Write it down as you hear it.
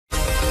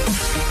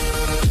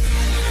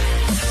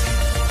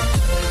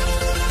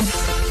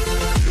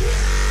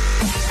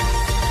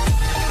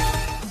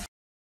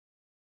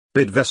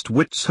Bidvest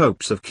Wits'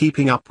 hopes of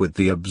keeping up with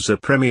the Absa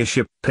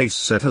Premiership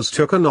pace-setters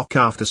took a knock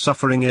after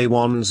suffering a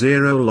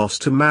 1-0 loss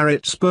to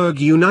Maritzburg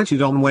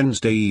United on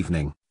Wednesday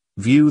evening.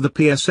 View the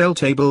PSL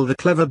table. The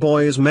clever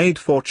boys made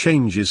 4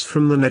 changes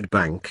from the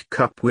Nedbank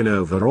Cup win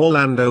over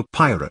Orlando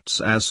Pirates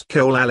as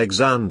Cole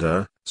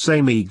Alexander,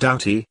 Sami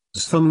Doughty,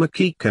 Ztham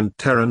McKeek and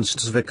Terence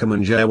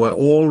Zvickermanger were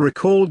all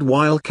recalled,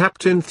 while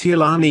captain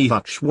Thielani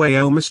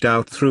Hutchwayo missed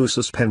out through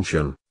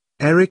suspension.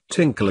 Eric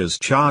Tinkler's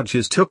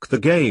Chargers took the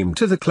game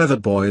to the clever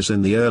boys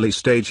in the early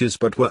stages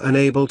but were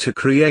unable to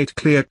create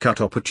clear-cut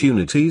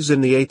opportunities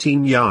in the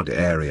 18-yard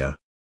area.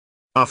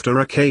 After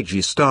a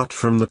cagey start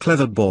from the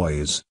clever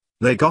boys,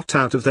 they got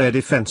out of their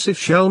defensive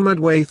shell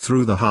midway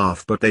through the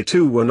half, but they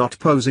too were not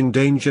posing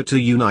danger to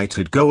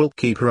United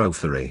goalkeeper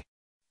Ofari.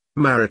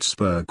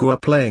 Maritzburg were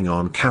playing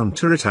on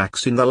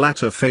counter-attacks in the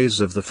latter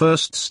phase of the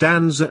first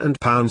stanza and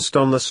pounced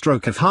on the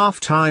stroke of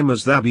half-time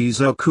as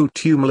Thabiso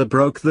Kutumala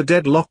broke the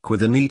deadlock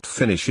with a neat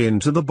finish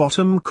into the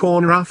bottom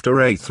corner after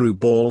a through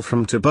ball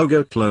from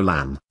Tebogo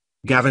Tlolan.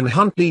 Gavin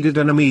Hunt needed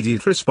an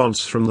immediate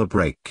response from the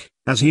break,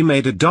 as he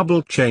made a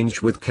double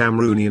change with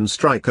Cameroonian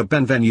striker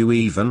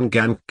Benvenu Ivan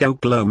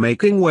Gankoglo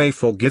making way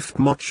for Gift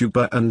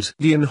Mochuba and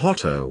Dian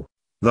Hotto.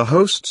 The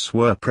hosts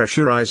were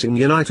pressurizing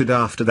United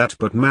after that,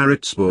 but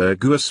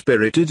Maritzburg were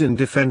spirited in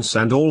defense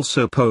and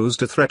also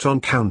posed a threat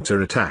on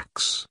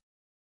counter-attacks.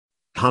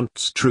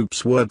 Hunt's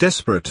troops were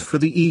desperate for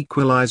the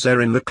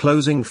equalizer in the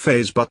closing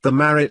phase, but the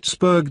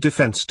Maritzburg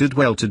defense did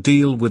well to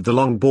deal with the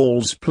long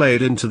balls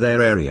played into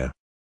their area.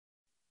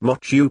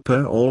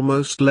 Mochuba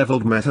almost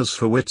leveled matters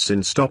for Wits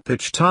in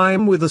stoppage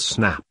time with a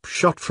snap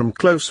shot from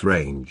close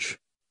range.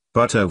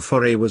 But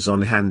Ofari was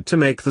on hand to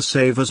make the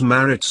save as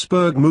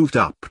Maritzburg moved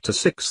up to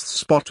 6th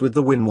spot with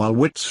the win while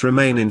Wits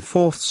remain in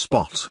 4th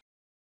spot.